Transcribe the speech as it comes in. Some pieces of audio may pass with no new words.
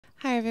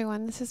Hi,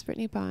 everyone. This is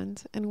Brittnee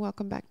Bond, and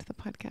welcome back to the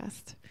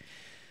podcast.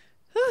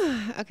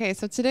 Okay,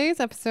 so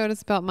today's episode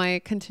is about my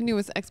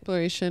continuous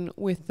exploration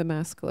with the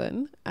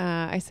masculine.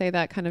 I say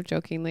that kind of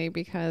jokingly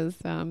because,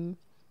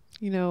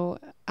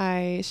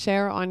 I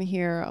share on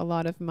here a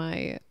lot of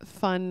my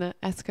fun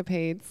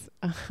escapades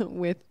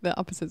with the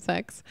opposite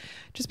sex,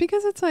 just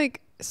because it's like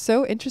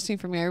so interesting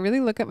for me. I really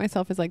look at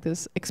myself as like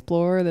this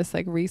explorer, this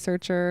like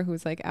researcher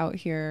who's like out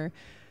here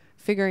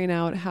figuring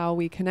out how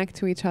we connect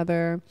to each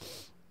other.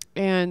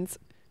 And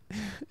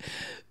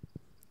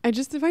I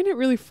just find it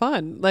really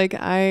fun.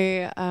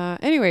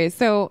 Anyway,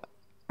 so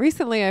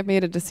recently I've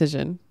made a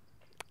decision.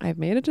 I've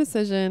made a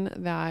decision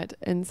that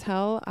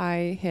until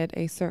I hit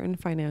a certain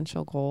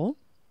financial goal,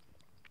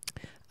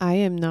 I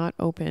am not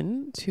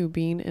open to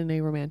being in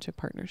a romantic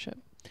partnership.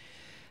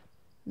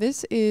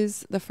 This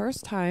is the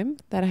first time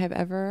that I have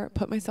ever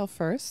put myself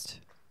first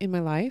in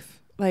my life.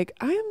 Like,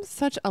 I am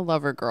such a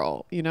lover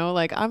girl,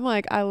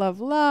 I love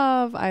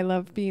love. I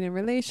love being in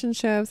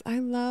relationships. I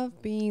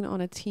love being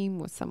on a team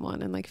with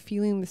someone and like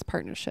feeling this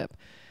partnership.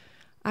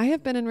 I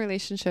have been in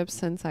relationships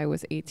since I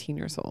was 18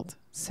 years old.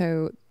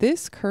 So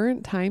this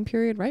current time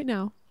period right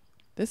now,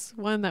 this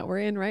one that we're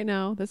in right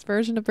now, this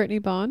version of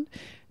Brittnee Bond,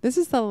 this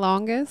is the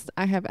longest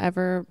I have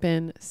ever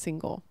been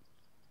single.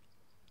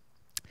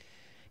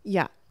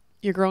 Yeah.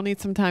 Your girl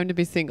needs some time to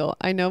be single.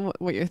 I know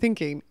what you're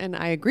thinking, and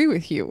I agree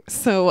with you.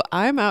 So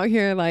I'm out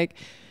here like,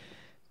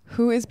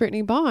 who is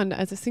Brittnee Bond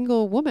as a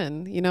single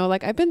woman?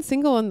 I've been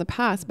single in the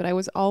past, but I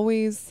was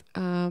always,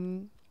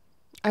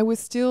 I was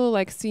still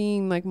like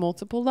seeing like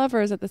multiple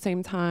lovers at the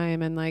same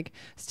time. And it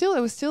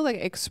was still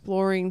like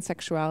exploring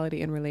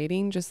sexuality and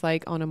relating just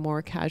like on a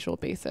more casual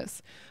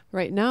basis.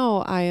 Right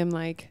now, I am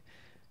like,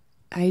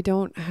 I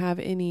don't have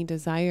any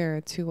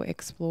desire to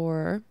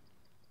explore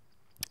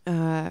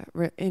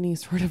any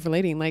sort of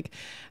relating. Like,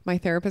 my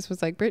therapist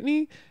was like,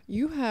 Brittnee,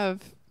 you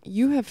have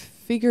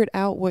figured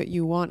out what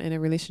you want in a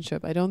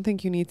relationship. I don't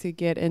think you need to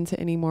get into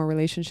any more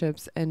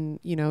relationships and,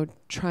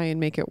 try and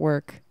make it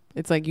work.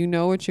 It's like, you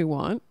know what you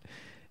want.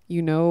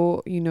 You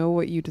know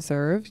what you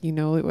deserve. You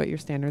know what your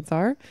standards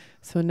are.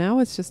 So now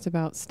it's just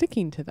about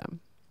sticking to them.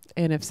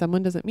 And if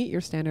someone doesn't meet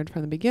your standard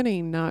from the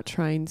beginning, not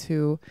trying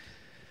to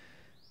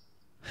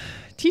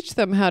teach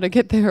them how to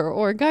get there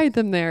or guide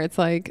them there. It's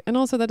like, and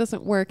also that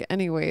doesn't work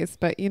anyways,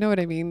 but you know what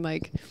I mean? I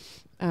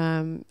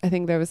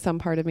think there was some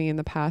part of me in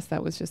the past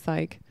that was just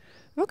like,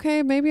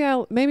 okay,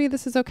 maybe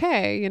this is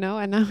okay,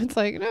 and now it's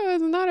like, no,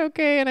 it's not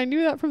okay. And I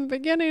knew that from the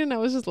beginning and I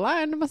was just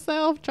lying to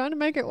myself, trying to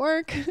make it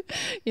work.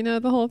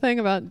 The whole thing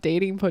about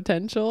dating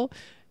potential.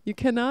 You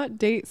cannot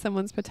date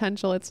someone's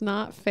potential. It's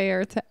not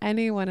fair to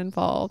anyone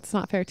involved. It's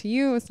not fair to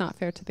you. It's not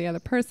fair to the other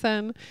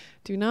person.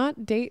 Do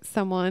not date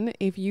someone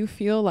if you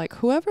feel like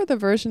whoever the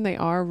version they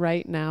are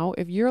right now,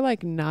 if you're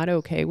like not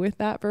okay with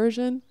that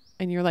version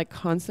and you're like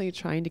constantly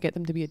trying to get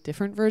them to be a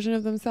different version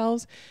of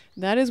themselves,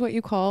 that is what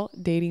you call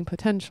dating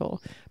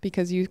potential,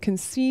 because you can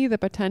see the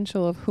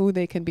potential of who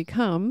they can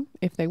become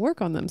if they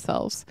work on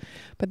themselves.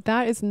 But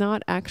that is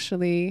not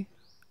actually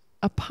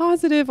a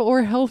positive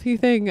or healthy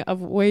thing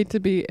of way to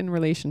be in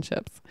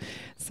relationships.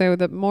 So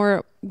the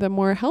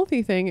more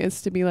healthy thing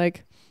is to be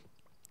like,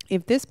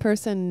 if this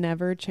person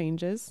never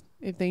changes,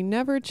 if they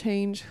never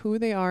change who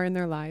they are in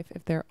their life,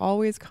 if they're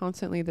always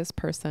constantly this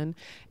person,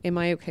 am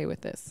I okay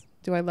with this?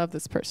 Do I love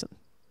this person?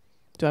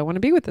 Do I want to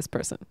be with this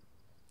person?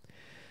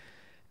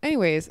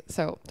 Anyways,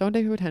 so don't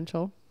date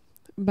potential.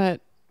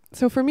 But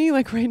so for me,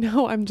 like right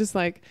now, I'm just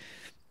like,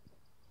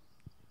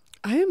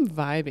 I am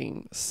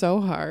vibing so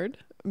hard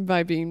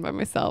by being by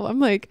myself. I'm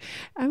like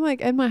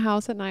in my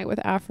house at night with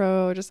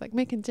Afro, just like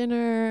making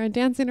dinner and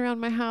dancing around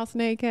my house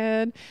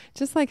naked,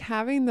 just like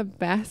having the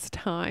best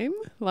time,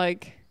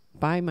 like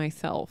by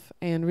myself,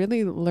 and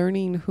really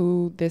learning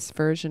who this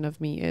version of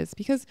me is,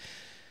 because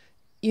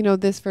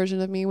this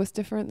version of me was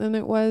different than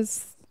it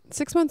was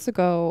 6 months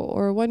ago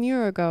or 1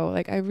 year ago.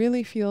 Like, I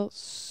really feel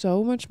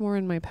so much more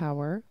in my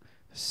power,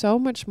 so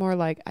much more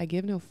like I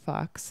give no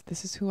fucks.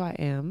 This is who I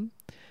am.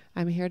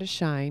 I'm here to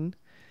shine.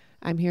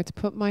 I'm here to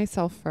put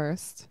myself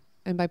first.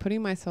 And by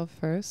putting myself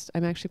first,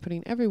 I'm actually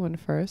putting everyone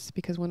first,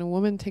 because when a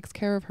woman takes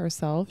care of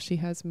herself, she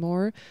has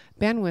more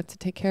bandwidth to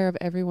take care of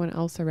everyone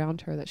else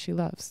around her that she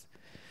loves.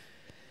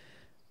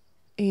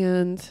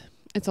 And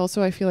it's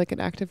also, I feel like, an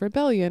act of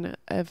rebellion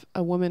if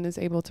a woman is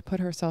able to put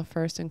herself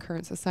first in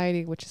current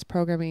society, which is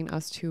programming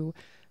us to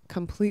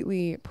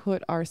completely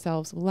put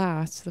ourselves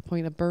last to the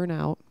point of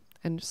burnout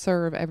and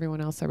serve everyone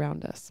else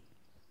around us.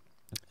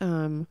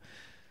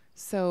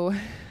 So,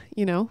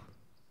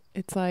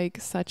 it's like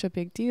such a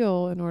big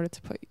deal in order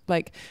to put,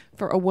 like,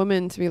 for a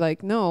woman to be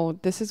like, no,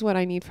 this is what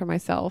I need for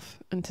myself,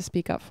 and to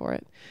speak up for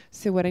it.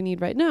 So what I need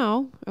right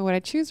now, and what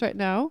I choose right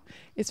now,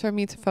 is for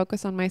me to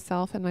focus on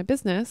myself and my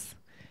business.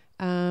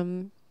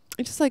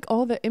 It's just like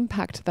all the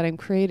impact that I'm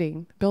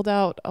creating, build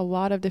out a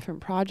lot of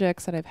different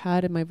projects that I've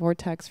had in my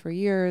vortex for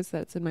years,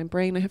 that's in my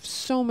brain.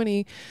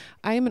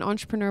 I am an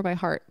entrepreneur by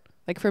heart.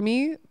 Like, for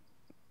me,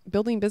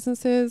 building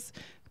businesses,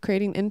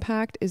 creating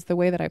impact is the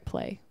way that I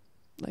play.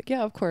 like,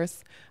 yeah, of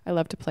course, I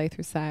love to play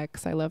through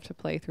sex. I love to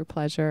play through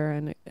pleasure.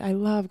 And I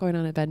love going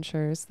on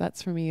adventures.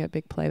 That's for me a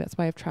big play. That's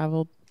why I've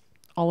traveled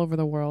all over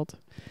the world.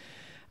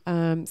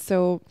 But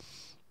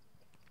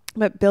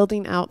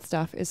building out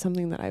stuff is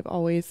something that I've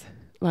always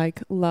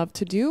like loved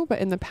to do. But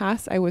in the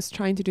past, I was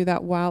trying to do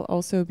that while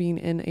also being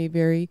in a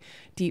very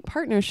deep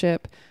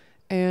partnership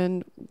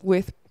and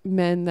with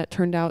men that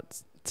turned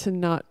out to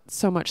not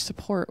so much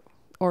support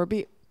or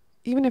be,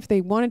 even if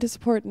they wanted to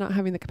support, not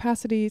having the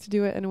capacity to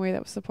do it in a way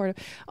that was supportive,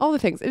 all the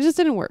things. It just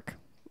didn't work.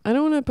 I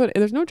don't want to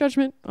there's no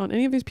judgment on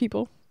any of these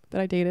people that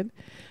I dated.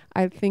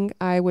 I think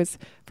I was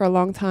for a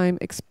long time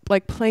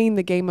like playing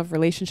the game of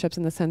relationships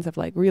in the sense of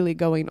like really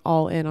going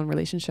all in on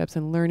relationships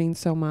and learning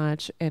so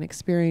much and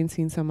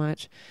experiencing so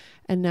much.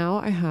 And now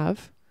I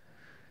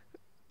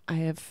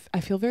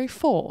feel very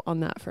full on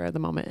that for the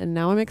moment. And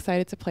now I'm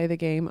excited to play the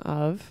game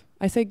of,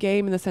 I say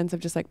game in the sense of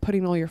just like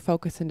putting all your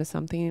focus into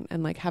something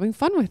and like having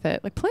fun with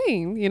it, like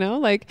playing,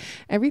 like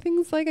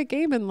everything's like a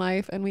game in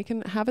life and we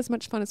can have as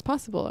much fun as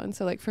possible. And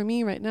so like for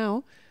me right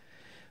now,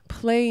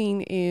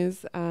 playing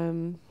is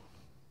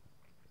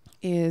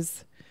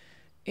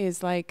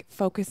like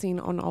focusing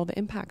on all the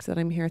impacts that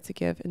I'm here to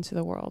give into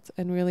the world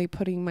and really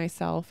putting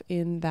myself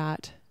in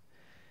that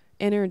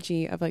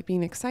energy of like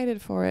being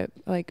excited for it,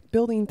 like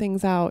building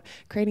things out,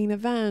 creating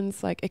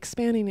events, like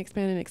expanding.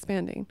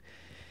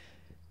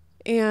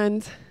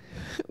 And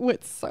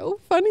what's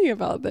so funny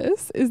about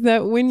this is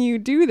that when you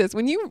do this,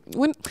 when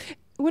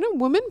a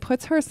woman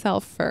puts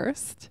herself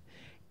first,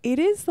 it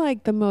is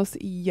like the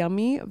most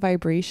yummy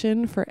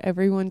vibration for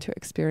everyone to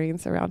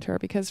experience around her.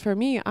 Because for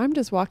me, I'm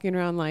just walking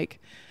around like,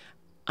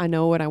 I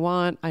know what I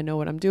want. I know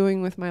what I'm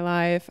doing with my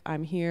life.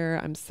 I'm here.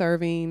 I'm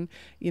serving.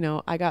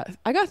 I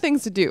got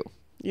things to do.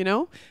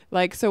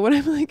 Like, so when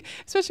I'm like,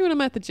 especially when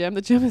I'm at the gym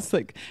is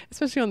like,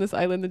 especially on this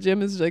island, the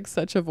gym is like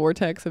such a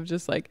vortex of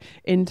just like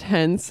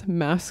intense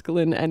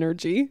masculine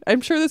energy. I'm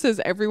sure this is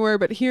everywhere,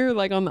 but here,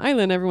 like on the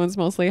island, everyone's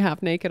mostly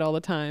half naked all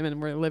the time.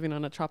 And we're living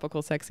on a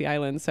tropical, sexy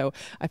island. So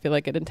I feel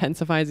like it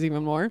intensifies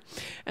even more.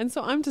 And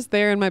so I'm just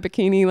there in my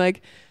bikini,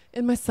 like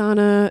in my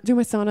sauna, doing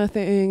my sauna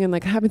thing and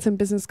like having some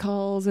business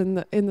calls in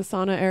the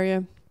sauna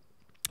area.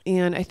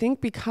 And I think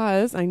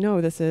because I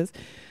know this is,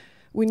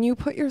 when you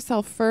put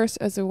yourself first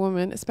as a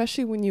woman,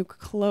 especially when you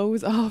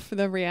close off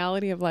the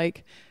reality of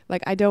like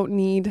I don't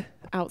need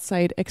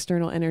outside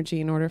external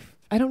energy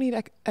I don't need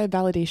a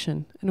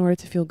validation in order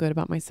to feel good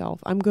about myself.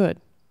 I'm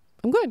good.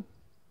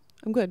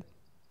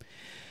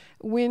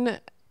 When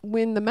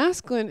the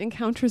masculine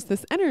encounters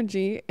this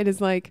energy, it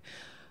is like,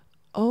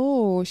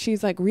 oh,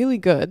 she's like really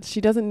good.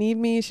 She doesn't need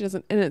me.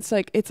 And it's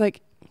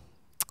like,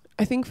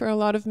 I think for a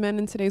lot of men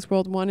in today's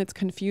world, one, it's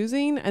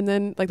confusing. And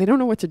then like, they don't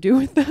know what to do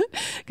with that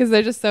because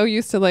they're just so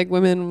used to like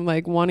women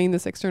like wanting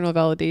this external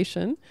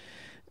validation.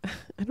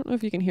 I don't know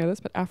if you can hear this,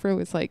 but Afro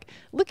is like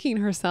licking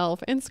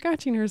herself and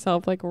scratching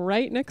herself like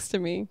right next to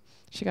me.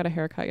 She got a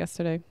haircut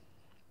yesterday.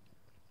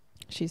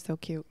 She's so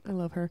cute. I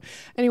love her.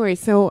 Anyway,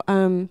 so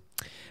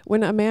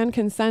when a man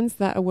can sense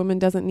that a woman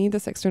doesn't need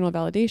this external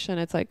validation,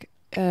 it's like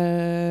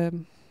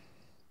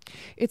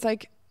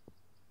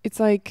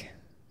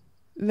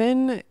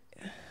then,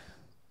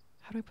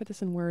 how do I put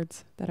this in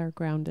words that are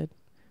grounded?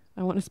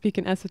 I want to speak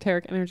in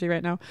esoteric energy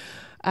right now.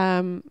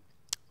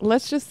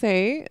 Let's just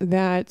say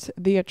that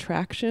the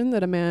attraction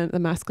that the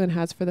masculine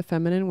has for the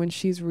feminine, when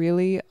she's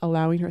really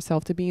allowing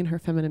herself to be in her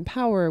feminine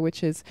power,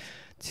 which is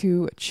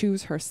to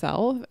choose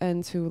herself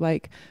and to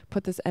like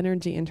put this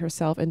energy into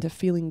herself and to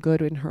feeling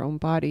good in her own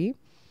body,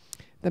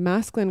 the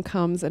masculine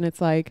comes and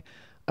it's like,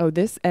 oh,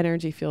 this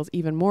energy feels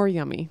even more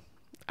yummy.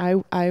 I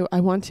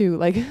want to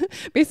like,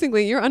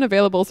 basically you're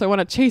unavailable. So I want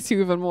to chase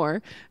you even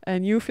more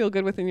and you feel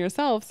good within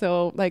yourself.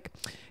 So like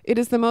it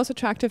is the most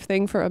attractive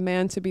thing for a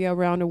man to be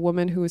around a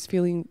woman who is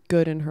feeling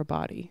good in her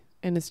body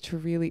and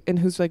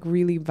who's like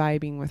really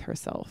vibing with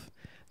herself.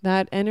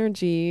 That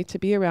energy to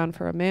be around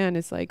for a man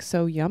is like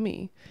so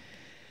yummy.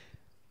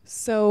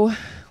 So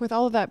with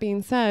all of that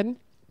being said,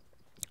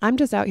 I'm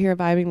just out here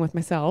vibing with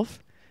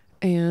myself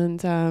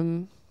and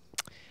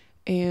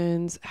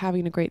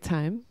having a great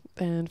time.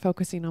 And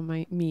focusing on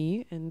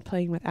me and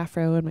playing with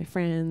Afro and my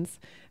friends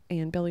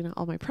and building out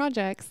all my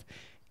projects.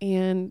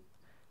 And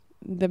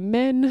the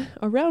men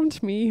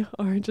around me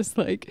are just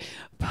like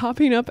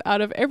popping up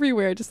out of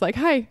everywhere. Just like,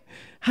 hi.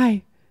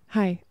 I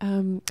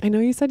know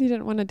you said you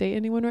didn't want to date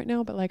anyone right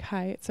now, but like,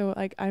 hi. So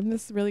like, I'm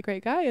this really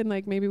great guy and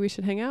like, maybe we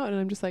should hang out. And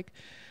I'm just like,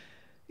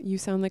 you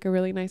sound like a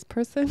really nice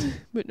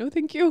person, but no,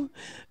 thank you.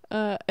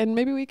 And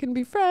maybe we can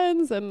be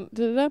friends and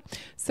da-da-da.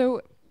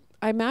 So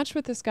I matched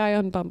with this guy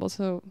on Bumble.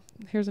 So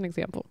here's an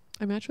example.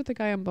 I matched with the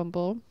guy on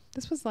Bumble.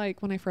 This was like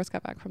when I first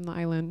got back from the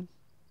island,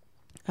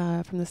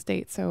 from the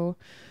States. So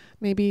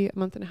maybe a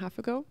month and a half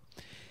ago.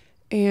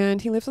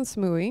 And he lives in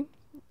Samui.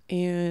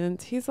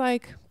 And he's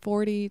like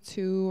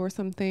 42 or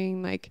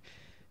something. Like,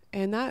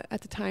 and that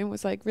at the time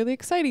was like really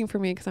exciting for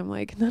me because I'm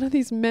like, none of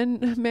these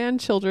man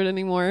children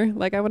anymore.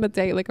 Like I want to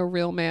date like a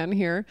real man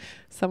here.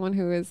 Someone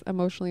who is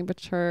emotionally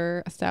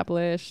mature,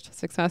 established,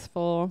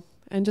 successful,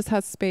 and just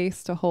has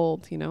space to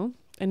hold,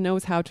 and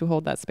knows how to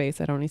hold that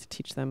space. I don't need to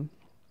teach them.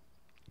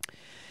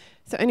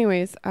 So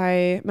anyways,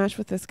 I matched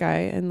with this guy,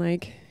 and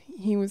like,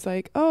 he was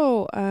like,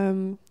 oh,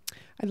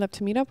 I'd love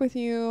to meet up with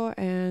you.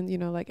 And, you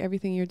know, like,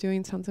 everything you're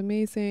doing sounds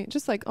amazing.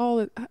 Just like all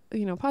the,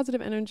 you know,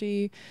 positive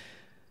energy.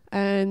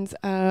 And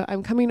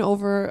I'm coming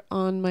over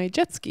on my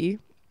jet ski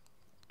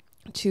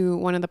to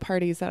one of the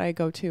parties that I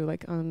go to,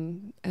 like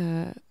on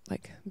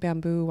like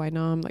Bamboo,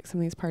 Wainam, like some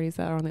of these parties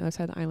that are on the other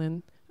side of the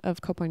island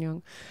of Koh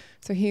Phangan.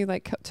 So he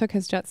like took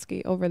his jet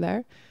ski over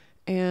there,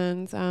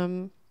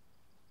 and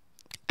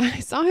I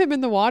saw him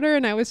in the water,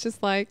 and I was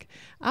just like,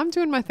 I'm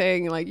doing my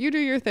thing, like, you do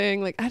your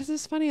thing. Like, it's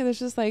just funny. There's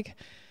just like,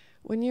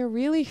 when you're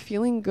really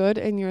feeling good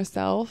in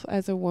yourself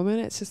as a woman,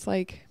 it's just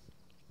like,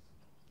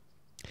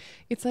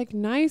 it's like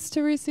nice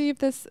to receive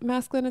this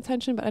masculine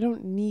attention, but I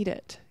don't need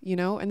it, you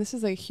know? And this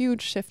is a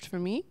huge shift for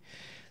me.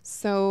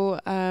 So,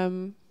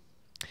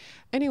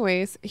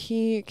 anyways,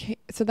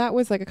 so that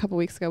was like a couple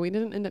weeks ago. We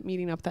didn't end up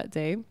meeting up that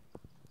day,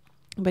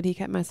 but he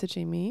kept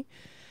messaging me.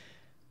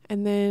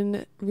 And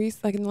then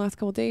like in the last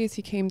couple of days,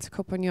 he came to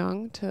Koh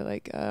Phangan to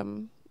like,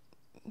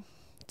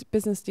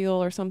 business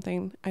deal or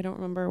something. I don't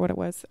remember what it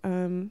was.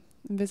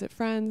 Visit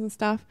friends and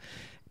stuff.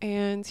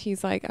 And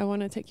he's like, I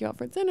want to take you out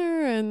for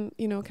dinner, and,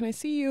 you know, can I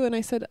see you? And I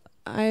said,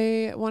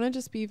 I want to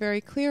just be very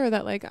clear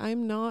that like,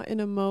 I'm not in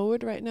a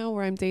mode right now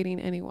where I'm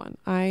dating anyone.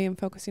 I am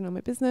focusing on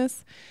my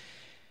business.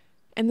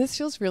 And this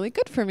feels really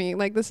good for me.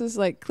 Like, this is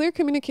like clear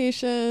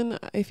communication.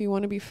 If you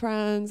want to be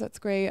friends, that's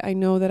great. I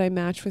know that I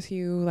matched with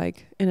you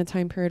like in a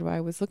time period where I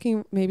was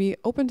looking maybe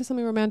open to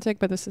something romantic,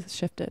 but this has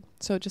shifted.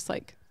 So just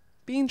like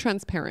being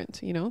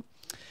transparent, you know?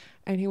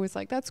 And he was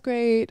like, that's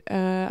great.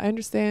 I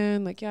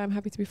understand. Like, yeah, I'm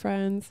happy to be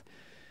friends.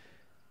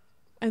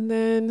 And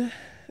then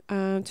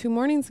 2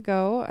 mornings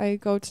ago, I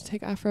go to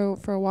take Afro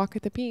for a walk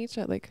at the beach,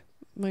 at like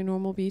my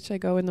normal beach. I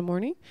go in the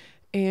morning,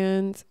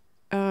 and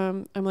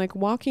I'm like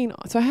walking.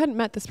 So I hadn't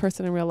met this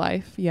person in real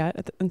life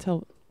yet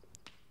until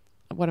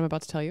what I'm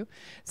about to tell you.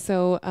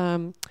 So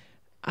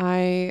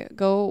I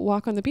go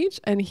walk on the beach,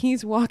 and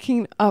he's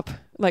walking up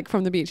like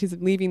from the beach. He's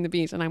leaving the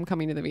beach, and I'm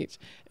coming to the beach,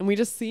 and we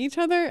just see each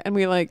other, and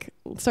we like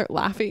start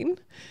laughing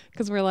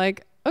because we're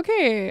like,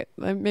 okay,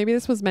 maybe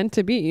this was meant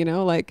to be, you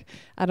know, like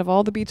out of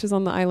all the beaches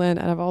on the island,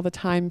 out of all the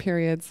time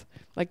periods,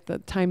 like the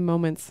time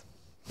moments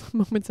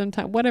in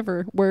time,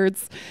 whatever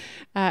words,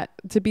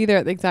 to be there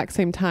at the exact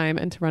same time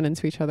and to run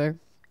into each other.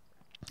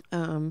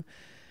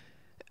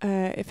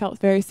 It felt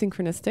very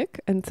synchronistic.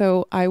 And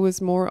so I was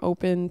more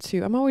open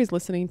to, I'm always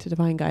listening to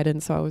divine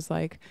guidance. So I was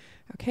like,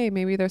 okay,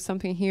 maybe there's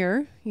something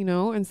here, you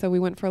know? And so we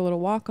went for a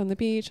little walk on the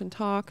beach and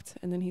talked.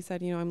 And then he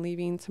said, you know, I'm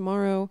leaving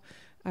tomorrow.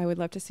 I would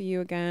love to see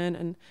you again.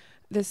 And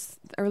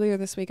earlier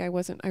this week, I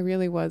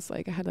really was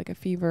like, I had like a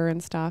fever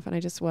and stuff, and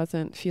I just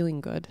wasn't feeling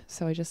good.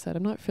 So I just said,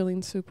 I'm not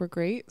feeling super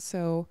great.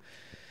 So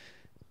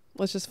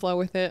let's just flow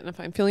with it. And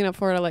if I'm feeling up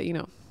for it, I'll let you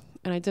know.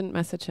 And I didn't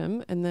message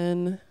him. And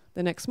then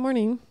the next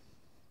morning,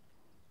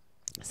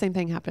 same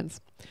thing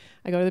happens.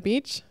 I go to the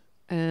beach,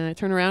 and I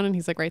turn around, and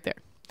he's like right there.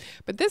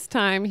 But this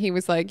time he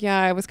was like, yeah,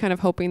 I was kind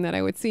of hoping that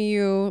I would see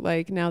you,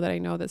 like, now that I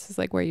know this is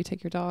like where you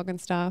take your dog and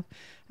stuff.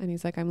 And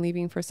he's like, I'm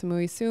leaving for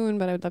Samui soon,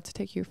 but I would love to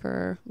take you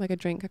for like a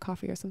drink, a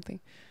coffee or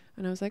something.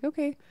 And I was like,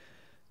 okay.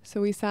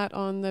 So we sat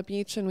on the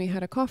beach, and we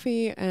had a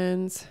coffee,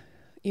 and,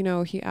 you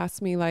know, he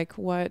asked me like,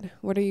 what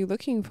are you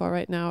looking for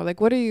right now?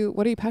 Like, what are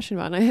you passionate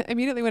about? And I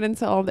immediately went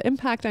into all the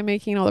impact I'm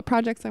making, all the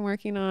projects I'm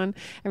working on,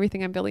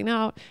 everything I'm building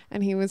out.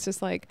 And he was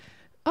just like,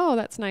 oh,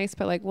 that's nice.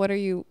 But like, what are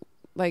you,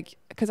 like,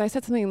 because I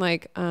said something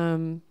like,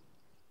 you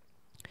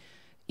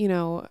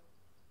know,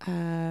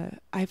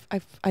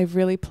 I've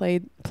really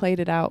played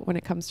it out when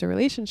it comes to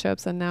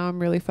relationships, and now I'm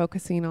really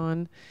focusing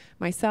on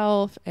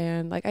myself,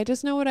 and like, I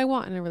just know what I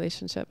want in a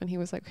relationship. And he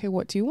was like, hey,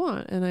 what do you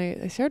want? And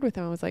I shared with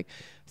him, I was like,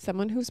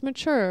 someone who's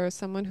mature,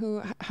 someone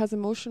who has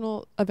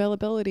emotional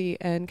availability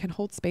and can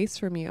hold space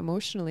for me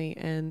emotionally,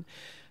 and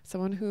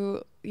someone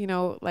who, you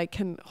know, like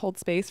can hold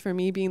space for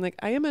me being like,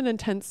 I am an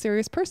intense,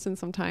 serious person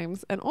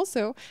sometimes. And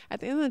also at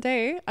the end of the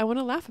day, I want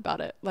to laugh about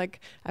it. Like,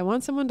 I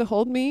want someone to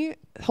hold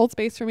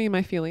space for me in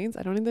my feelings.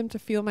 I don't need them to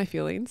feel my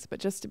feelings,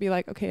 but just to be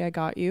like, okay, I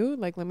got you.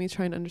 Like, let me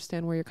try and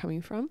understand where you're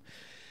coming from.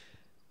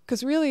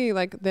 Because really,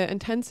 like, the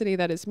intensity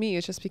that is me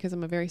is just because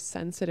I'm a very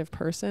sensitive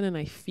person, and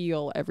I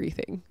feel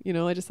everything, you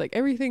know. I just, like,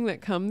 everything that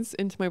comes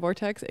into my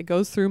vortex, it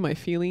goes through my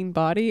feeling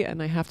body,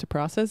 and I have to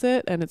process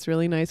it. And it's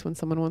really nice when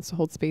someone wants to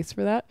hold space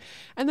for that.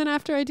 And then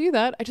after I do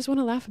that, I just want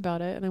to laugh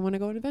about it, and I want to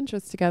go on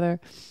adventures together.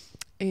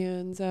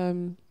 And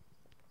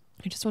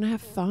I just want to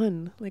have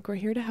fun. Like, we're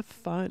here to have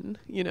fun,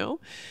 you know.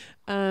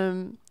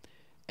 And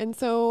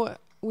so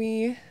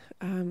we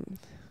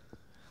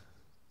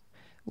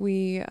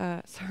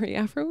sorry,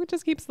 Afro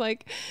just keeps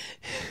like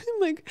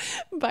like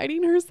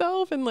biting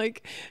herself and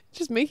like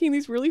just making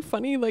these really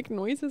funny like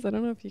noises. I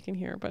don't know if you can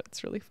hear, but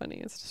it's really funny.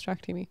 It's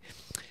distracting me.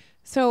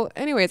 So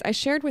anyways, I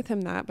shared with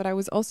him that, but I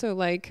was also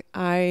like,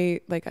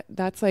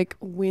 that's like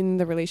when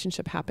the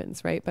relationship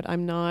happens, right? But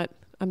I'm not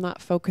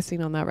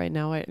focusing on that right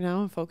now. Right now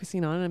I'm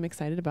focusing on, and I'm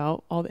excited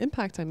about all the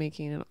impact I'm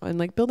making, and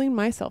like building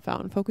myself out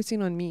and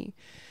focusing on me.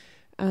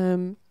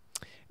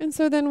 And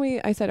so then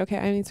I said, okay,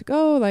 I need to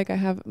go. Like I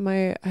have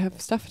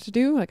stuff to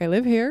do. Like I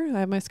live here.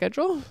 I have my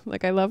schedule.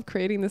 Like I love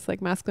creating this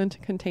like masculine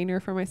container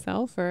for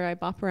myself where I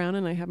bop around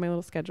and I have my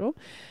little schedule.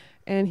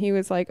 And he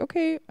was like,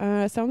 okay,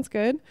 sounds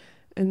good.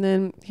 And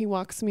then he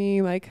walks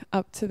me like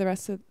up to the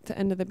rest of the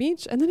end of the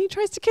beach. And then he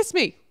tries to kiss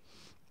me.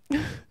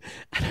 And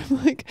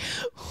I'm like,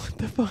 what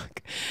the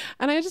fuck?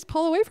 And I just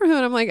pull away from him.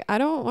 And I'm like, I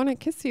don't want to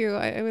kiss you.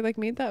 I like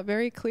made that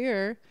very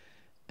clear.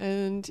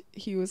 And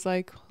he was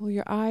like, well,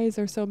 your eyes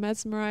are so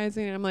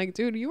mesmerizing. And I'm like,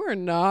 dude, you are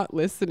not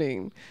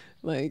listening.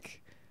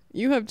 Like,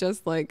 you have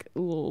just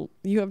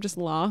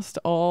lost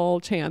all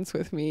chance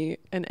with me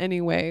in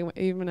any way,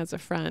 even as a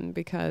friend,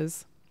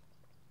 because...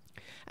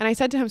 And I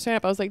said to him straight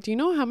up, I was like, do you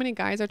know how many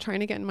guys are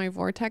trying to get in my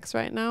vortex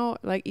right now?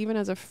 Like, even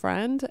as a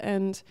friend,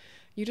 and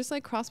you just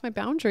like crossed my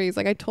boundaries.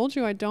 Like I told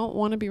you, I don't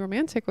want to be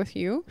romantic with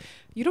you.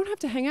 You don't have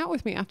to hang out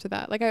with me after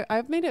that. Like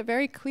I've made it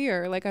very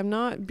clear. Like I'm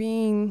not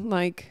being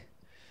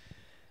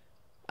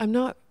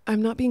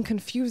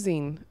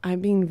confusing.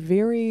 I'm being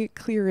very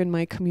clear in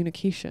my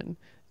communication.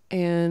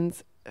 And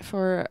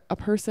for a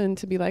person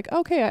to be like,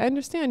 okay, I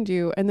understand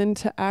you, and then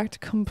to act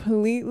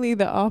completely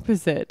the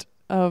opposite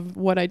of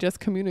what I just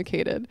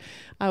communicated,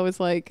 I was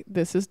like,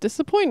 this is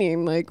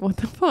disappointing. Like, what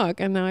the fuck?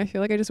 And now I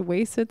feel like I just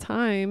wasted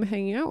time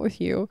hanging out with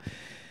you.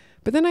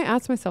 But then I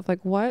asked myself,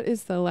 like, what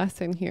is the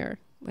lesson here?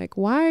 Like,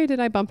 why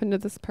did I bump into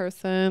this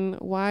person?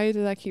 Why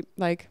did I keep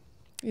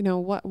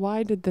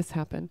why did this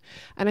happen?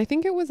 And I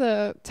think it was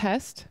a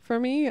test for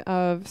me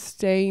of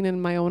staying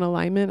in my own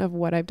alignment of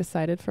what I've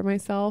decided for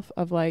myself,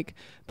 of like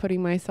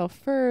putting myself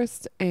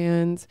first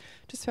and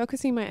just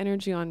focusing my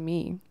energy on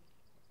me.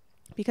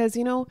 Because,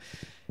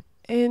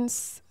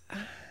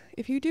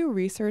 if you do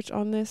research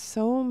on this,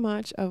 so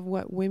much of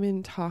what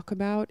women talk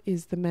about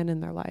is the men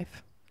in their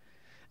life.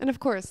 And of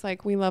course,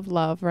 like we love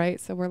love, right?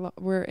 So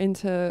we're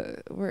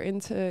into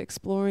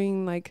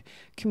exploring like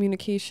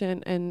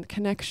communication and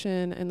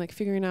connection and like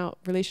figuring out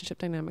relationship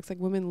dynamics. Like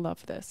women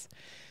love this.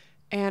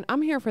 And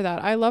I'm here for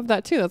that. I love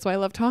that too. That's why I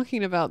love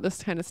talking about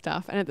this kind of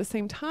stuff. And at the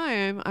same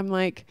time, I'm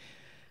like,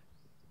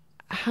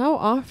 how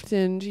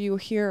often do you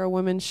hear a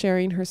woman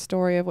sharing her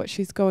story of what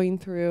she's going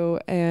through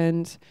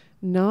and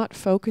not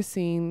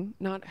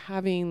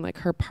having like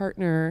her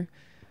partner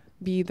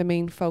be the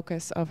main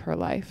focus of her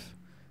life?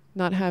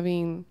 Not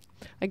having,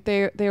 like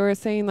they were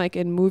saying like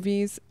in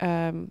movies,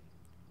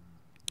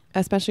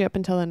 especially up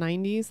until the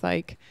 90s,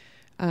 like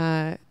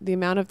the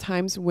amount of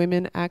times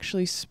women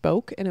actually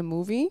spoke in a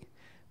movie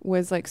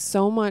was like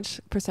so much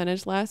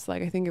percentage less.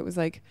 Like I think it was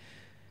like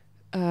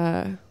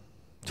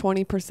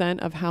 20%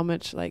 of how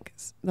much like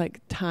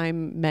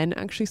time men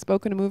actually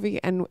spoke in a movie.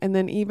 And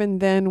then even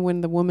then when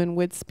the woman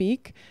would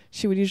speak,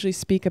 she would usually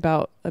speak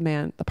about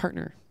the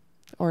partner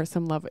or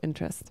some love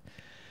interest.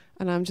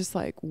 And I'm just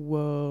like,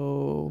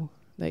 whoa,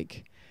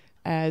 like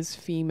as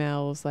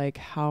females, like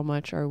how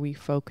much are we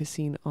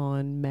focusing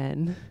on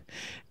men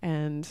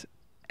and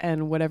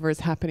whatever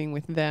is happening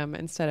with them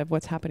instead of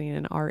what's happening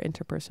in our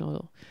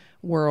interpersonal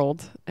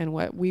world and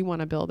what we want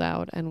to build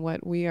out and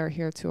what we are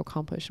here to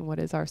accomplish and what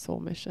is our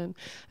soul mission.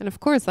 And of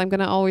course, I'm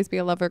going to always be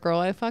a lover girl.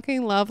 I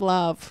fucking love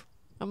love.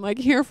 I'm like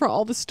here for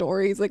all the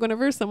stories. Like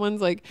whenever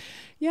someone's like,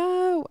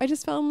 yeah, I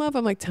just fell in love,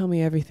 I'm like, tell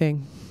me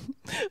everything.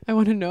 I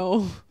want to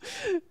know.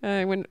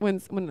 When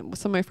some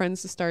of my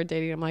friends just started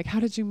dating, I'm like,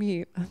 how did you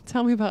meet?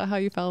 Tell me about how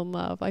you fell in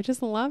love. I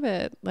just love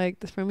it.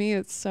 Like for me,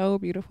 it's so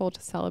beautiful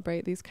to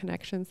celebrate these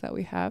connections that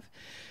we have.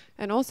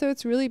 And also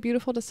it's really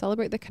beautiful to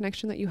celebrate the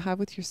connection that you have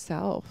with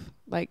yourself.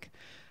 Like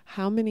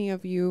how many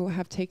of you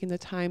have taken the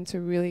time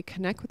to really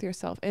connect with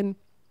yourself and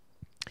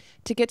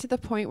to get to the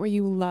point where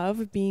you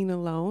love being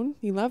alone,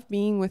 you love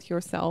being with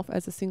yourself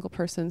as a single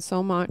person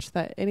so much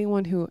that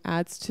anyone who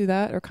adds to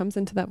that or comes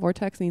into that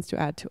vortex needs to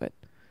add to it.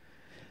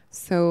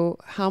 So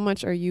how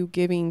much are you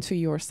giving to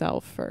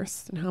yourself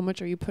first? And how much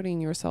are you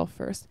putting yourself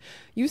first?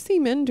 You see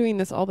men doing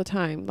this all the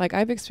time. Like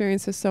I've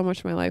experienced this so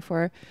much in my life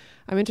where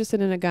I'm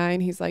interested in a guy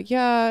and he's like,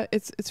 yeah,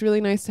 it's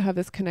really nice to have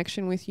this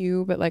connection with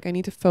you, but like I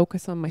need to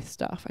focus on my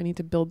stuff. I need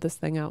to build this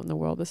thing out in the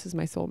world. This is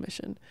my soul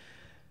mission.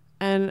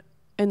 And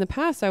in the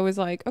past, I was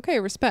like, okay,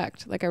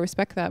 respect. Like I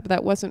respect that, but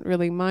that wasn't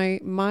really my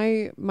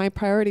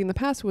priority in the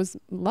past was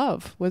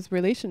love, was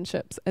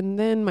relationships, and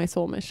then my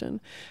soul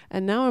mission.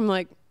 And now I'm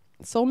like,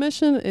 soul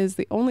mission is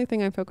the only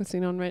thing I'm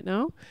focusing on right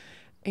now.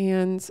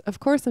 And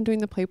of course, I'm doing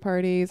the play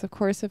parties. Of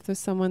course, if there's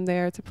someone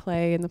there to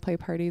play in the play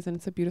parties and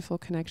it's a beautiful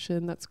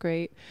connection, that's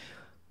great.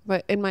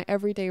 But in my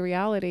everyday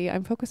reality,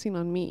 I'm focusing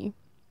on me.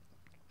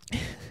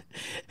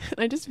 And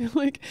I just feel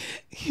like,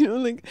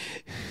 like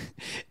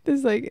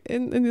there's like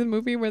in the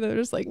movie where they're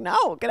just like,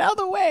 no, get out of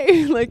the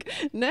way. Like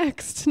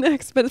next.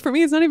 But for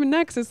me, it's not even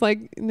next. It's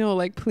like, no,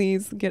 like,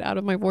 please get out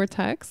of my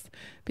vortex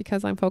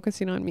because I'm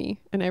focusing on me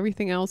and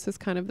everything else is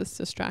kind of this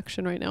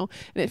distraction right now.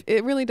 And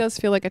it really does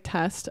feel like a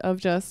test of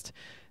just,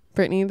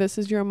 Brittnee, this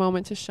is your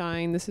moment to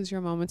shine. This is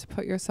your moment to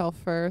put yourself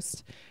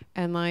first.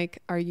 And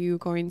like, are you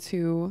going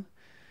to,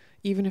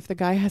 even if the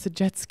guy has a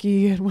jet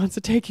ski and wants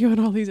to take you on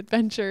all these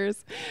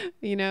adventures,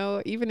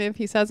 even if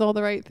he says all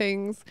the right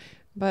things,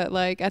 But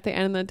like at the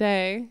end of the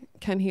day,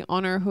 can he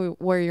honor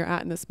where you're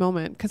at in this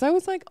moment? Because I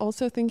was like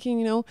also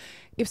thinking,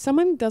 if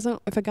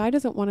a guy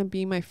doesn't want to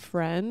be my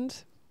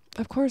friend,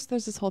 of course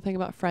there's this whole thing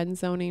about friend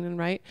zoning and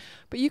right,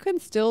 but you can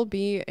still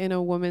be in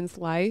a woman's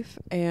life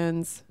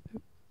and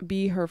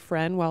be her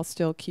friend while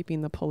still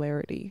keeping the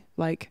polarity.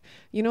 Like,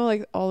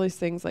 like all these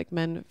things like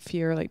men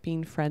fear like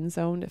being friend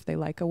zoned if they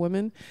like a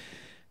woman.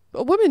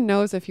 A woman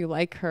knows if you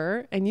like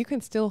her, and you can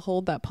still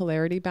hold that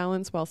polarity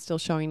balance while still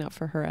showing up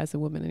for her as a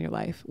woman in your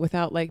life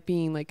without like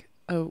being like,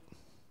 oh,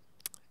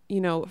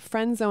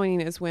 friend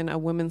zoning is when a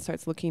woman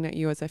starts looking at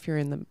you as if you're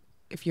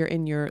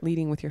in your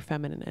leading with your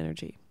feminine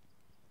energy.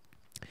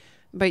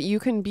 But you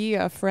can be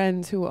a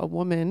friend to a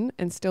woman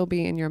and still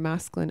be in your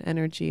masculine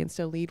energy and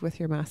still lead with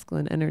your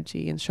masculine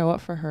energy and show up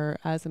for her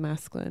as a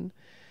masculine,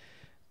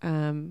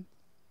 and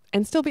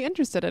still be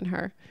interested in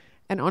her.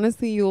 And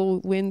honestly, you'll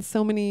win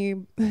so many,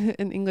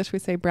 in English we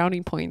say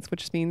brownie points,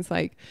 which means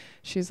like,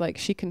 she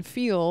can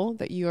feel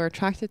that you are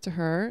attracted to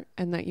her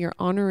and that you're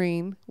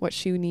honoring what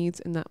she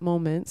needs in that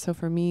moment. So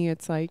for me,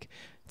 it's like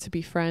to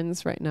be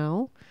friends right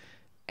now.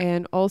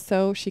 And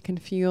also she can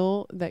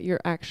feel that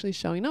you're actually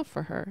showing up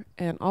for her.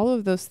 And all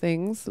of those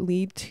things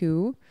lead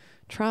to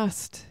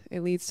trust.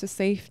 It leads to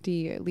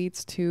safety. It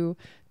leads to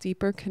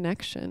deeper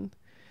connection.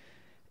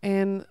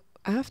 And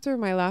after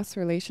my last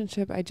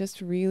relationship, I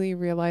just really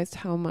realized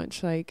how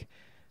much like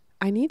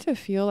I need to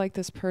feel like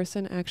this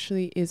person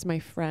actually is my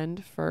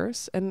friend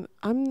first. And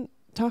I'm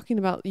talking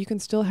about, you can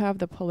still have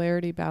the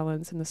polarity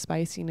balance and the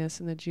spiciness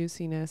and the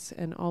juiciness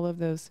and all of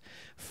those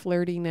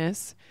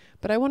flirtiness.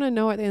 But I want to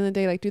know at the end of the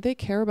day, like, do they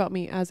care about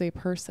me as a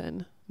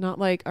person? Not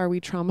like, are we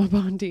trauma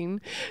bonding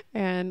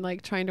and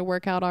like trying to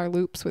work out our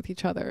loops with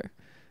each other?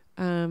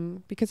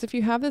 Because if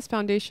you have this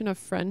foundation of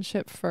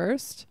friendship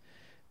first,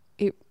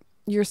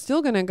 you're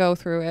still going to go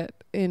through it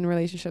in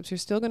relationships. You're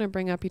still going to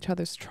bring up each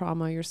other's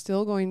trauma. You're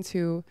still going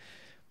to,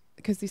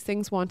 because these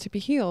things want to be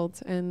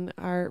healed, and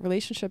our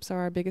relationships are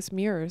our biggest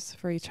mirrors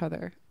for each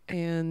other.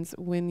 And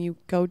when you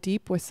go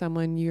deep with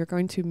someone, you're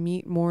going to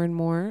meet more and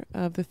more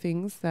of the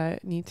things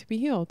that need to be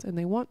healed and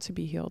they want to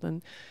be healed.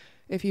 And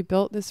if you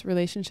built this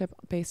relationship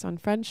based on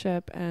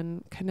friendship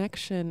and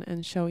connection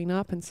and showing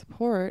up and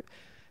support,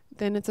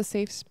 then it's a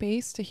safe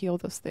space to heal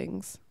those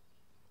things.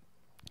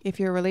 If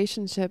your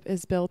relationship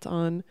is built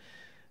on,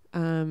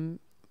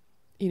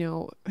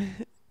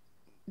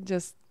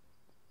 just,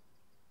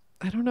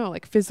 I don't know,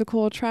 like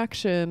physical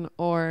attraction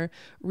or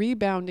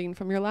rebounding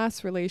from your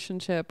last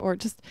relationship or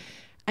just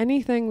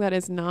anything that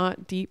is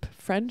not deep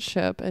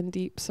friendship and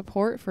deep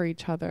support for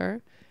each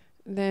other,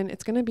 then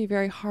it's going to be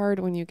very hard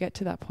when you get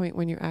to that point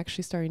when you're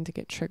actually starting to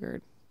get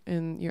triggered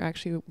and you're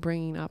actually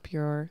bringing up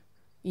your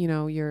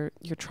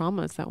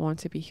traumas that want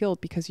to be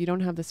healed, because you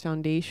don't have this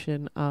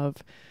foundation of,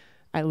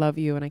 I love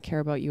you and I care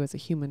about you as a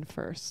human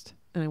first,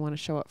 and I want to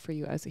show up for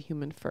you as a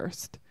human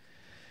first.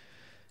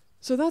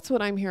 So that's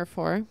what I'm here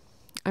for.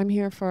 I'm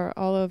here for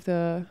all of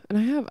the, and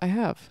I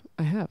have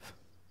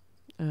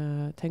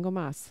tengo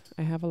más.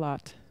 I have a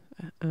lot.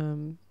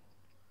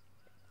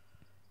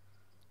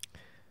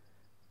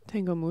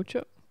 Tengo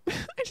mucho.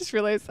 I just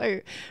realized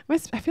I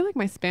feel like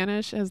my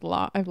Spanish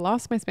I've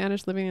lost my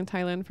Spanish living in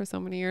Thailand for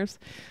so many years,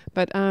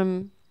 but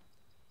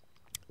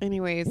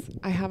anyways,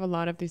 I have a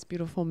lot of these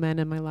beautiful men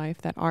in my life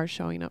that are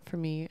showing up for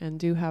me and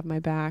do have my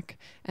back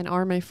and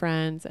are my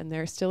friends. And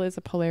there still is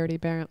a polarity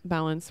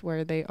balance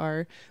where they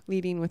are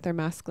leading with their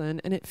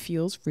masculine, and it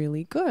feels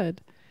really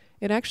good.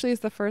 It actually is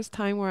the first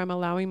time where I'm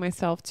allowing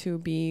myself to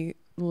be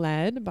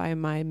led by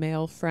my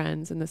male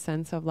friends, in the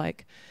sense of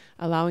like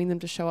allowing them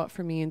to show up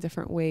for me in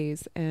different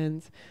ways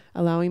and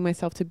allowing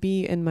myself to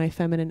be in my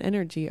feminine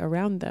energy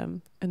around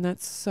them. And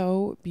that's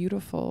so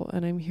beautiful.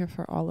 And I'm here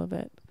for all of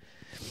it.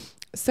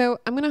 So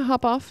I'm going to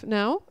hop off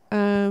now.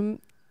 And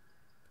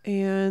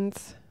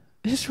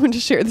I just wanted to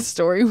share the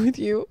story with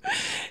you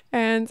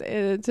and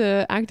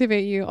to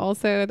activate you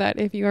also that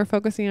if you are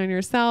focusing on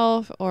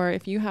yourself, or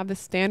if you have the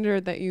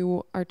standard that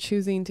you are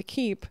choosing to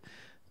keep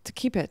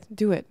it,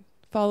 do it.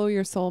 Follow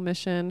your soul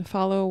mission,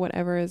 follow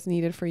whatever is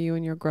needed for you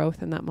in your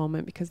growth in that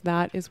moment, because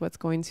that is what's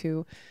going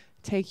to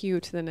take you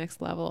to the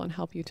next level and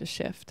help you to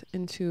shift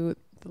into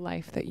the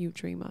life that you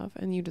dream of,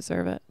 and you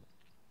deserve it.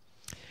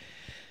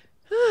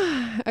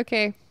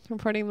 Okay,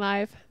 reporting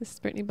live. This is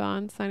Brittnee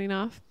Bond signing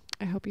off.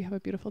 I hope you have a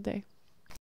beautiful day.